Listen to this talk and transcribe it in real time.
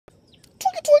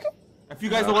If you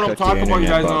guys know what I'm talking about, you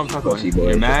guys know what I'm talking about.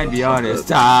 Yeah, man, be honest.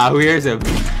 Who hears him?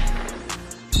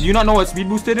 Do you not know what speed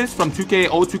boosted is from 2K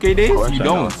old 2K days? You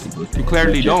don't. You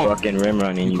clearly don't. Fucking rim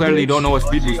running. You clearly don't know what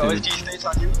speed boosted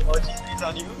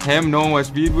is. Him knowing what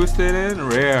speed boosted is?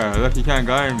 Rare. Look, he can't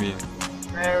guard me.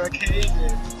 Rare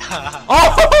occasion.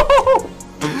 Oh!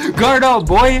 Guard up,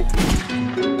 boy!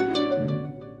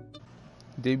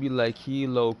 They be like he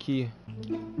low key.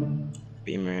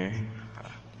 Beamer.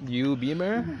 You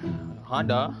Beamer?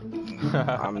 Honda?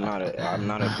 I'm not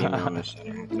a Beamer on the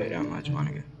center. I don't play that much, my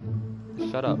nigga.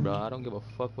 Shut up, bro. I don't give a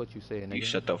fuck what you say, nigga. You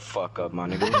shut the fuck up, my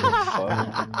nigga.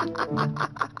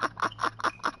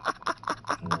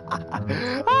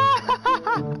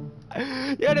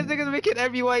 Yo, this nigga's making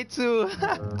every white too.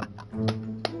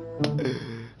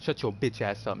 Shut your bitch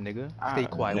ass up, nigga. Stay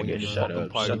quiet when you're in the fucking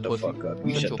party, shut the pussy. fuck up.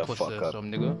 You shut the fuck up,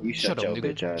 nigga. You shut your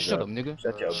bitch ass up. Shut up, nigga.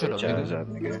 Shut your bitch ass up,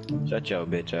 nigga. Shut your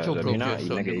bitch ass up. You're not,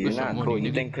 nigga. You're not cool.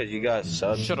 You think because you got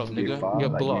subs, shut up, nigga. You're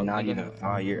blocked, you're not nigga.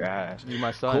 even your ass. You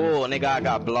my son. Cool, nigga. I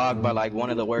got blocked by like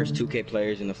one of the worst 2K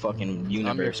players in the fucking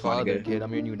universe, I'm your father, nigga. kid.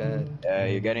 I'm your new dad. Yeah,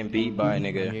 you're getting beat by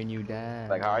nigga. I'm your new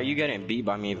dad. Like, how are you getting beat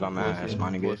by me if I'm ass,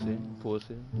 my nigga?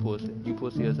 Pussy. You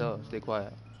pussy as hell. Stay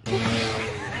quiet.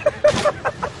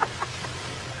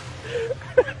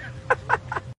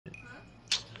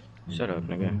 Shut up,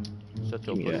 nigga. Shut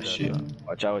your pussy shit.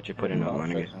 Watch out what you're putting up, my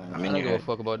nigga. I don't give a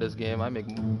fuck about this game.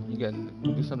 You can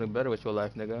do something better with your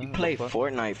life, nigga. You play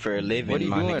Fortnite for a living, what are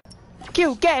you doing?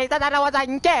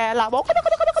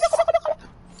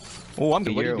 Oh, I'm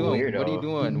good. What are you doing? What are you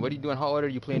doing? What are you doing? How old are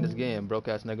you playing this game, broke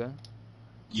ass nigga?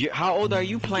 How old are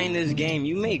you playing this game?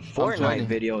 You make Fortnite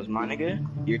videos, my nigga.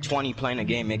 You're 20 playing a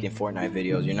game making Fortnite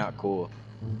videos. You're not cool.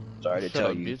 Sorry to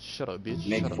tell you. Shut up, bitch.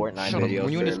 Make Fortnite videos.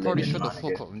 When you in this party, shut the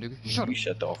fuck up, nigga. Shut up. You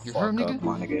shut the fuck up,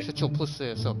 my nigga. Shut your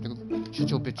pussy ass up, nigga. Shut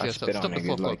your bitch ass up. Shut the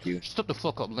fuck up. Shut the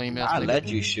fuck up, lame ass nigga. I let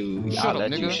you shoot. Shut up,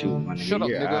 nigga. You shoot, my nigga. Shut up,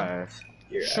 nigga.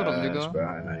 Shut up,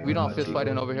 nigga. We don't fist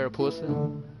fighting over here, pussy.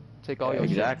 Take all your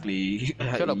shit. Exactly.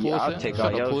 Shut up, pussy. I'll take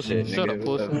all your shit, nigga. Shut up,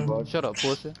 pussy. Shut up,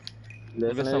 pussy.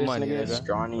 Go get some money, nigga.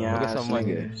 Scrawny ass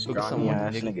nigga. Scrawny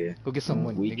ass nigga. Go get some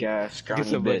money, weak ass scrawny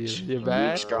bitch. You're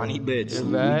bad. Scrawny bitch.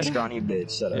 You're bad. Scrawny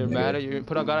bitch. Shut up. You're mad. You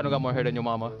put on God. I don't got more hair than your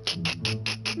mama.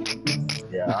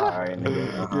 Yeah, alright,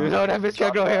 nigga. You know that bitch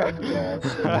got no hair.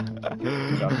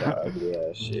 Drop that ugly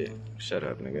ass shit. Shut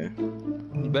up, nigga.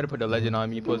 You better put the legend on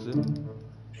me, pussy.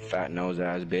 Fat nose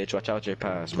ass bitch. Watch out your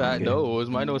pass. Fat nose.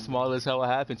 My nose small as hell. What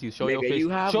happened to you? Show your face.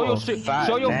 Show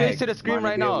your face to the screen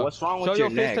right now. What's wrong with your your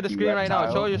face neck, to the screen right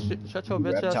now. Shut your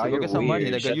bitch ass up. Go get some money,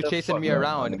 nigga. You chasing me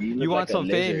around. You want some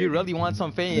fame? You really want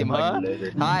some fame, huh?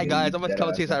 Hi guys, I'm gonna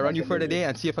clout chase iRunYhu for today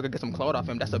and see if I can get some clout off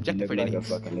him. That's objective for today.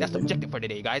 That's objective for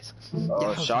today, guys.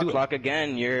 Shot clock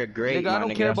again. You're great. Nigga, I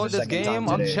don't care about this game.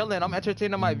 I'm chilling. I'm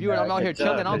entertaining my viewers. I'm out here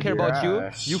chilling. I don't care about you.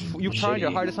 You trying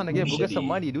your hardest on the game. Go get some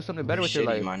money. Do something better with your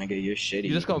life. My nigga, you're shitty.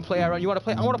 You just gonna play iRunYhu. You wanna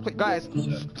play? I wanna play, guys.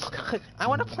 I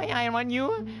wanna play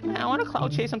iRunYhu. I wanna clout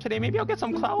chase him today. Maybe I'll get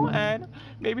some clout and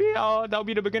maybe that'll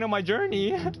be the beginning of my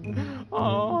journey.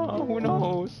 Oh, who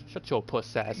knows? Shut your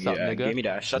puss ass up, nigga. Give me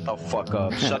that. Shut the fuck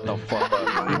up. Shut the fuck up,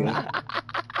 nigga.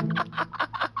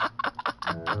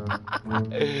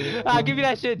 I'll give you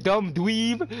that shit, dumb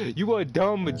dweeb. You a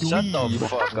dumb dweeb. Shut the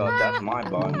fuck up. That's my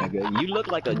ball, nigga. You look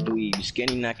like a dweeb.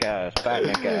 Skinny neck ass, fat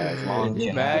neck ass, long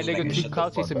chin bad ass. Nigga, keep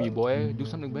clout chasing me, boy. Do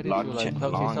something better. Clout chase up.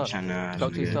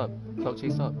 Clout chase up. Clout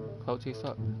chase up. Clout chase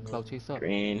up. Clout chase up.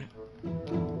 Green.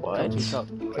 What? Clout chase up.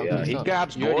 He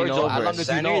grabs boards over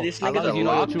center. This nigga's a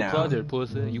lockdown.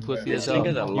 Pussy. You pussy as hell.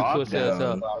 You pussy as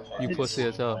hell. You pussy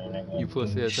as hell. You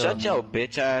pussy as hell. Shut your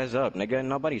bitch ass up, nigga.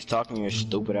 Nobody's talking your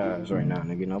stupid ass right now,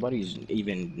 nigga. Nobody's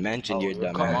even mentioned your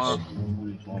dumb ass.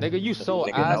 Nigga, you so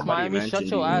ass, Miami. Shut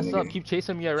your ass up. Keep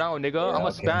chasing me around, nigga. I'ma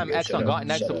spam X on Got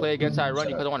Next to play against iRunYhu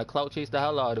because I want to clout chase the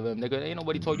hell out of him, nigga. Ain't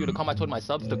nobody told you to come. I told my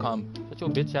subs to come. Shut your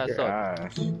bitch ass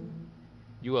up.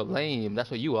 You a lame. That's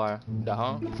what you are.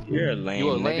 You're a lame. You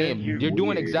a lame. You're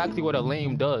doing exactly what a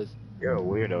lame does. You're a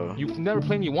weirdo. You've never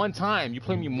played me one time. You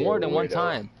played me more than one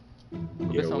time.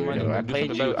 Get some money. I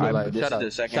played you. This is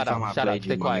the second time I played you.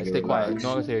 Stay quiet. Stay quiet.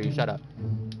 No one's here. You shut up.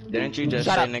 Didn't you just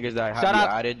say niggas that have you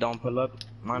added don't pull up?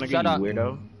 My nigga, you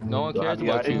weirdo. No one cares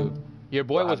about you. Your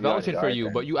boy was vouching for you,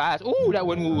 but you asked. Ooh, that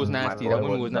one was nasty. That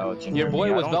one was nasty. Your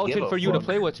boy was vouching for you to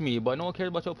play with me, but no one cares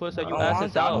about your pussy. You ass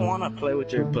as hell. I don't want to play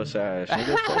with your pussy ass,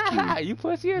 nigga. Fuck you. You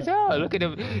pussy as hell. Look at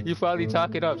him. You finally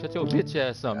talk it up. Shut your bitch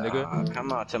ass up, nigga.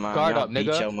 Come on to my guard up,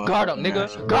 nigga. Guard up,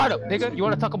 nigga. Guard up, nigga. You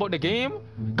want to talk about the game?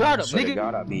 Guard up,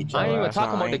 nigga. I ain't even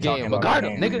talking about the game, but guard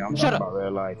up, nigga. Shut up.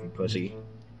 Real life, you pussy.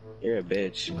 You're a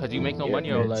bitch. Cause you make no money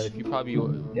in your life. You probably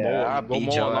I'll go beat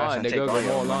more your ass online, and nigga. take Go all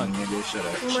your more money, online. nigga. Shut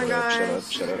up, Oh my shut up, gosh. shut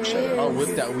up, shut up, shut up. I'll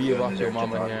whip that weave off your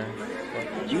mama here.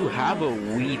 You have a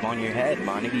weave on your head,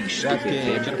 my nigga. You stupid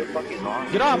game. bitch. What the fuck is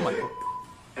wrong? Get off my.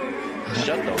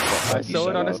 Shut the fuck I up. sew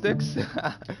it on the sticks.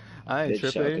 I ain't Bitch,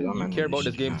 shut tripping. up, You I'm care in about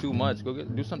this this game too much. Go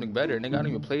do something better, nigga. I don't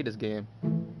even play this game.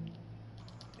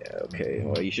 Yeah, okay.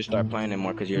 Well, you should start playing it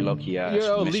more because you're low-key ass.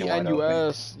 You're elite Missing and wide you open.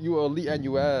 ass. You elite and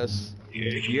you ass.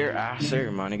 You're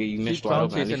asser, my nigga. You Keep missed wide cloud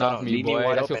open. At chasing least I off don't me, leave me boy.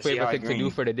 wide That's your open. See how favorite I thing to do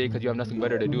green. for the day because you have nothing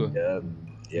better to do. Yep.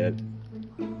 Yep.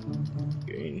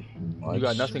 Green. You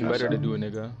got nothing better to do,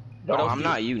 nigga. No, I'm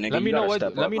not you, nigga. Let me You know gotta what.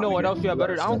 step Let up, me my know what nigga. else you have You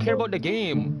better. gotta I don't step care up. about the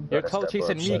game. You're gotta clout step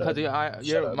chasing up. me Shut because up.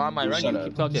 you're Shut my up. running. Shut You up.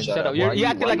 keep talking. Shut Shut up. up. Why You you-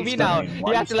 acting why like you me now. stuttering? Why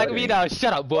You you acting like me stuttering? now.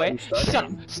 Shut up, boy. Why you Shut up.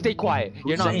 stuttering? Stay quiet.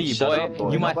 You're not saying me, shut boy. up,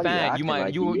 boy? You my Nobody fan. acting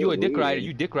like You you. a dick You're rider. weird.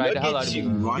 You dick rider. Look Hell at out of you, you.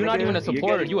 my You're not nigga. even a You're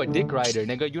supporter. getting- You a dick rider,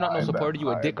 nigga. You're not no Alright, bro. supporter. You a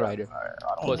Alright, dick bro. rider. Alright,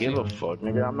 I don't Pussy. give a fuck,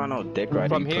 nigga. I'm not no dick rider.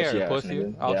 From you pussy here, ass pussy.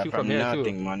 nigga. I'll Yeah, shoot from here nothing,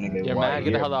 too. my nigga. You're Why? mad? Get the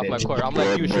You're a hell off my bitch. court. I'm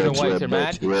like you shooting whites. You're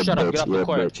mad? Shut up. Get off the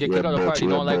court. Get kicked out of the party.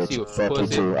 No one likes you.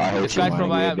 Pussy. This guy's from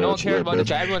Miami. No one cares about this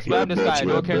guy. Everyone spam this guy.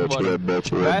 No one cares about him. Bash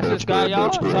this guy, y'all.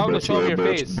 Tell him to show me your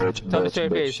face. Tell him to show your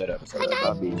face. Shut up. Hi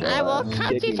guys, I will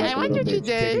come to Taiwan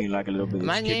today.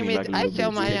 My name is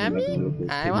Aisha Miami.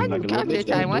 I want to come to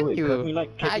Taiwan too.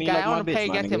 Hi guys, I want to play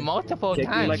against him multiple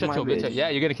times. Shut your bitch up. Yeah,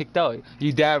 you're getting kicked out.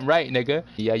 You damn right, nigga.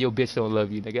 Yeah, your bitch don't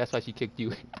love you, nigga. That's why she kicked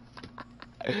you.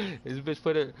 His bitch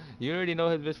put it. You already know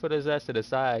his bitch put his ass to the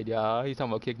side, y'all. He's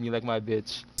talking about kick me like my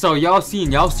bitch. So y'all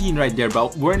seen right there, bro.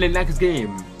 We're in the next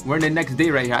game. We're in the next day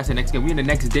right here. I said next game. We in the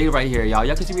next day right here, y'all.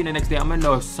 Y'all can see me in the next day. I'm in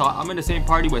the same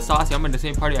party with Saucy. I'm in the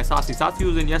same party as Saucy. Saucy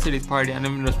was in yesterday's party, and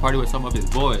I'm in this party with some of his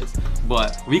boys.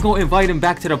 But we gonna invite him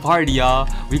back to the party, y'all.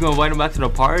 We gonna invite him back to the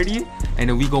party, and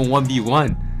then we gonna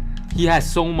 1v1. He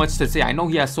has so much to say. I know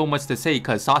he has so much to say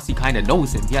because Saucy kind of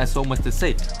knows him. He has so much to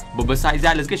say. But besides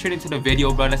that, let's get straight into the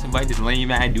video, bro. Let's invite this lame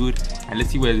man dude and let's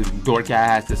see what Dorcat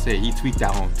has to say. He tweaked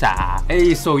at home. Ta.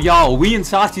 Hey, so y'all, we in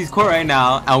Saucy's court right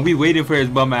now and we waiting for his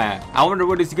bum ass. I wonder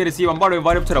what he's gonna see. I'm about to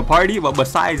invite him to the party, but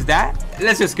besides that,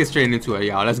 let's just get straight into it,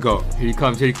 y'all. Let's go. Here he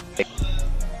comes.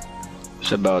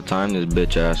 It's about time this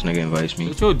bitch ass nigga invites me.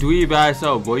 Get your dweeb ass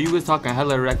up, boy. You was talking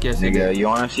hella wreck yesterday. Nigga, you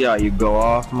wanna see how you go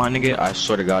off, my nigga? I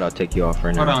swear to God, I'll take you off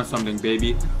right now. Hold on something,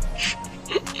 baby. What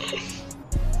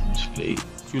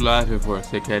you laughing for,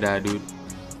 sick head ass dude?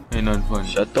 Ain't nothing funny.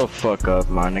 Shut the fuck up,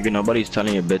 my nigga. Nobody's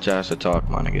telling your bitch ass to talk,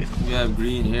 my nigga. You have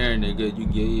green hair, nigga. You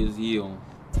gay as hell.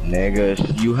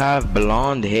 Nigga, you have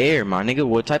blonde hair, my nigga.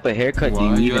 What type of haircut do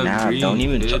you even have? Green, Don't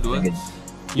even dude, talk, nigga.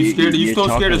 You scared? You still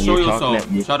scared to show yourself?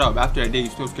 That, Shut up. After a day, you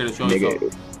still scared to show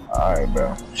yourself? Alright,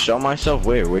 bro. Show myself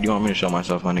where? Where do you want me to show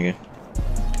myself, my nigga?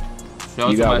 Show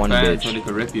you got my one fans bitch. so they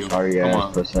can rip you. Sorry, come ass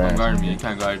on, pussy don't ass. guard me. You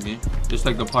can't guard me. Just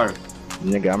like the park.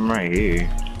 Nigga, I'm right here.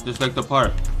 Just like the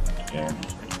park. Yeah,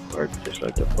 just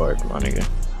like the park, my nigga.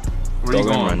 Where you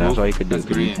going? Run. That's all you could do. That's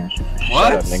green.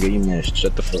 Shut up, nigga. You missed.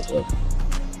 Shut the fuck up.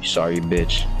 You sorry,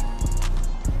 bitch.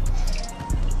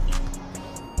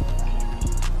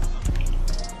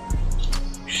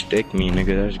 Stick me,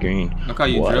 nigga. That's green. Look how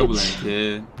you dribbling,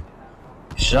 kid.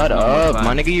 Shut up,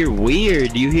 my nigga. You're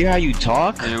weird. Do you hear how you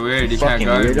talk? You're weird. You can't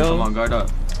guard me. Come on, guard up.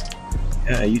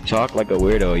 Yeah, you talk like a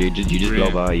weirdo. You just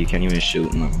go by. You can't even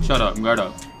shoot. Man. Shut up. Guard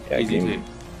up. Yeah, easy take.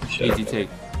 Easy take.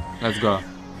 Let's go.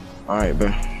 Alright, bro.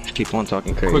 Just keep on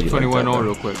talking crazy. Quick 21 like that,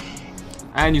 real quick.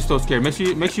 And you still scared. Make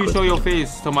sure you show your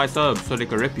face to my subs so they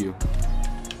can rip you.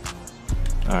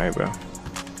 Alright, bro.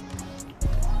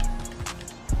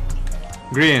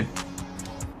 Green.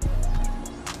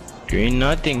 Green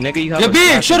nothing, nigga. You have You're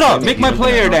big. Shut up. Make my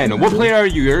player then. What player are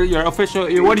you? You're official.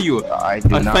 What are you?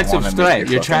 Offensive threat.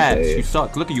 You're trash. You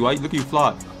suck. Look at you. Look at you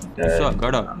flawed. You suck.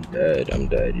 Guard up. I'm dead. I'm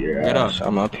dead. You're Get ass. up.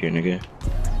 I'm up here, nigga.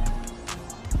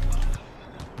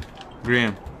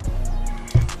 Green.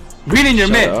 Green in your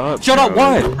mid. Shut up.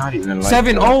 Bro. What? You're not even like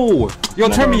 7-0. Yo,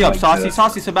 turn me up, like Saucy. that.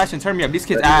 Saucy Sebastian, turn me up. These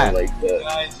kids ass.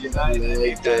 You're not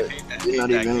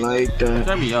even like that.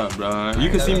 Turn me up, bro. You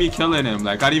can see me killing him.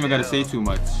 Like, I don't even gotta say too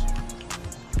much.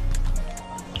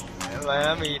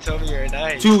 Miami, you told me you're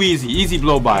nice. Too easy. Easy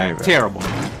blow by. Right, Terrible.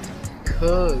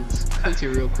 Cut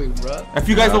you real quick, bro. If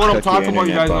you guys know what I'm talking about,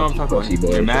 you guys know what I'm talking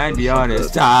about. You're mad, be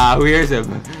honest. Where's him?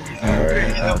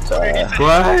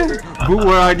 What? Who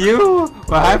were on you?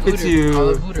 What happened to you?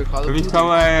 Let me call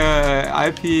my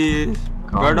IP.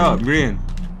 Guard up, green.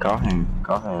 Call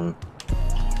him.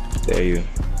 There you.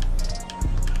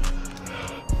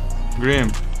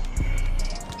 Green.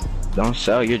 Don't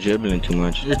sell, you're dribbling too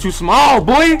much. You're too small,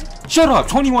 boy. Shut up.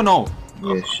 21-0.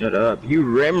 Yeah, shut up. You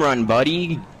rim run,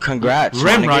 buddy. Congrats.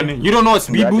 Rim run? You don't know what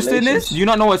speed boosted is? Do you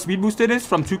not know what speed boosted is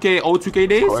from 2K, old 2K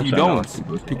days? You don't.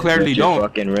 You clearly don't.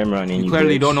 Fucking rim running. You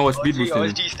clearly don't know what speed boosted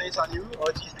is. OG stays on you.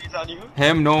 OG stays on you.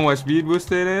 Him knowing what speed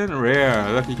boosted is?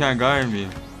 Rare. Look, he can't guard me.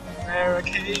 Rare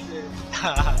occasion.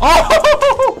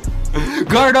 Oh!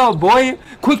 Guard up, boy.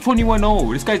 Quick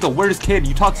 21-0. This guy's the worst kid.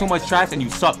 You talk so much trash and you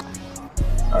suck.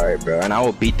 Alright, bro. And I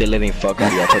will beat the living fuck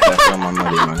out of you. I put that shit on my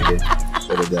money, my nigga.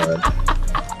 Swear to God.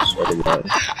 Swear to God.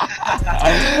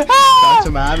 Back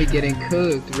to Miami getting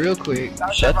cooked real quick.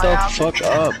 Shut the fuck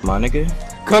up, my nigga.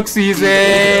 Cook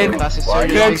season.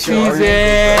 Cook season.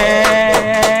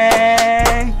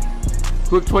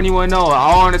 Quick 21-0. All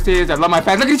I want to say is I love my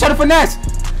fans. Look at each other finesse.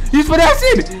 He's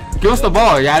finessing. Give us the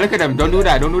ball. Yeah, look at him. Don't do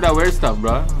that. Don't do that weird stuff,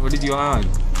 bro. What did you on?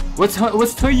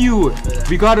 What's to you?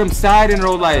 We got him sad in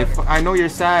real life. I know you're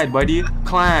sad, buddy.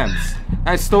 Clams.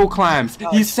 I stole clams.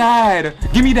 He's sad.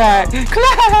 Give me that.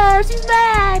 Clams. He's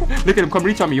mad. Look at him. Come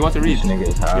reach on me. You want to reach?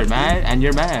 You're mad and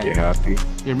you're mad. You're happy.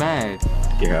 You're mad.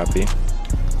 You're happy.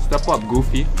 Step up,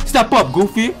 Goofy. Step up,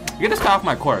 Goofy. Get this guy off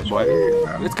my court, boy.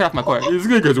 This guy off my court. This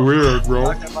nigga's weird,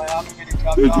 bro.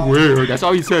 It's weird. That's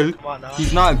all he says.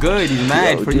 He's not good. He's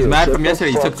mad. He's mad from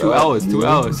yesterday. He took 2 L's. 2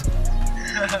 L's.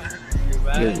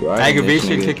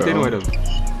 Aggravation kicked in with him.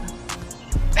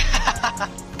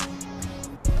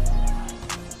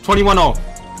 21-0.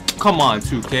 Come on,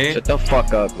 2K. Shut the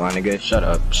fuck up, my nigga. Shut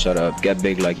up. Shut up. Get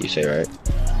big like you say, right?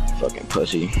 Fucking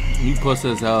pussy. You pussy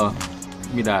as hell.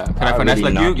 Give me that. Can I finesse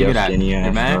like you? Give me that.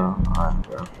 You're mad?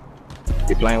 Bro.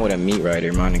 You're playing with a meat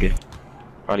rider, my nigga.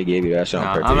 Probably gave you that shit on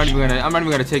purpose. I'm not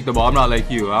even gonna take the ball. I'm not like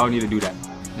you. I don't need to do that.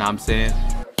 Nah, I'm saying.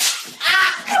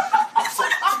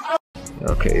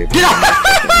 Okay. Get out!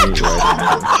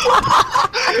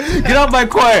 Get out my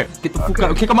court! Get the fuck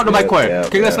out! Kick him out of my court!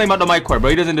 Kick that slime out of my court,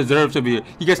 bro. He doesn't deserve to be.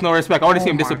 He gets no respect. I want to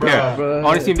see him disappear. I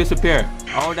want to see him disappear.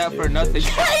 All that for nothing. He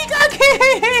got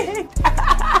kicked!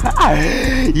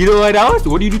 You know what else?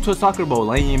 What do you do to a soccer ball?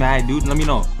 Lame mad dude. Let me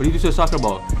know. What do you do to a soccer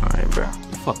ball? Alright, bro.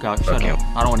 Fuck out. Shut up.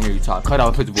 I don't want to hear you talk. Cut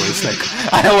out his voice. Like,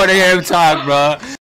 I don't want to hear him talk, bro.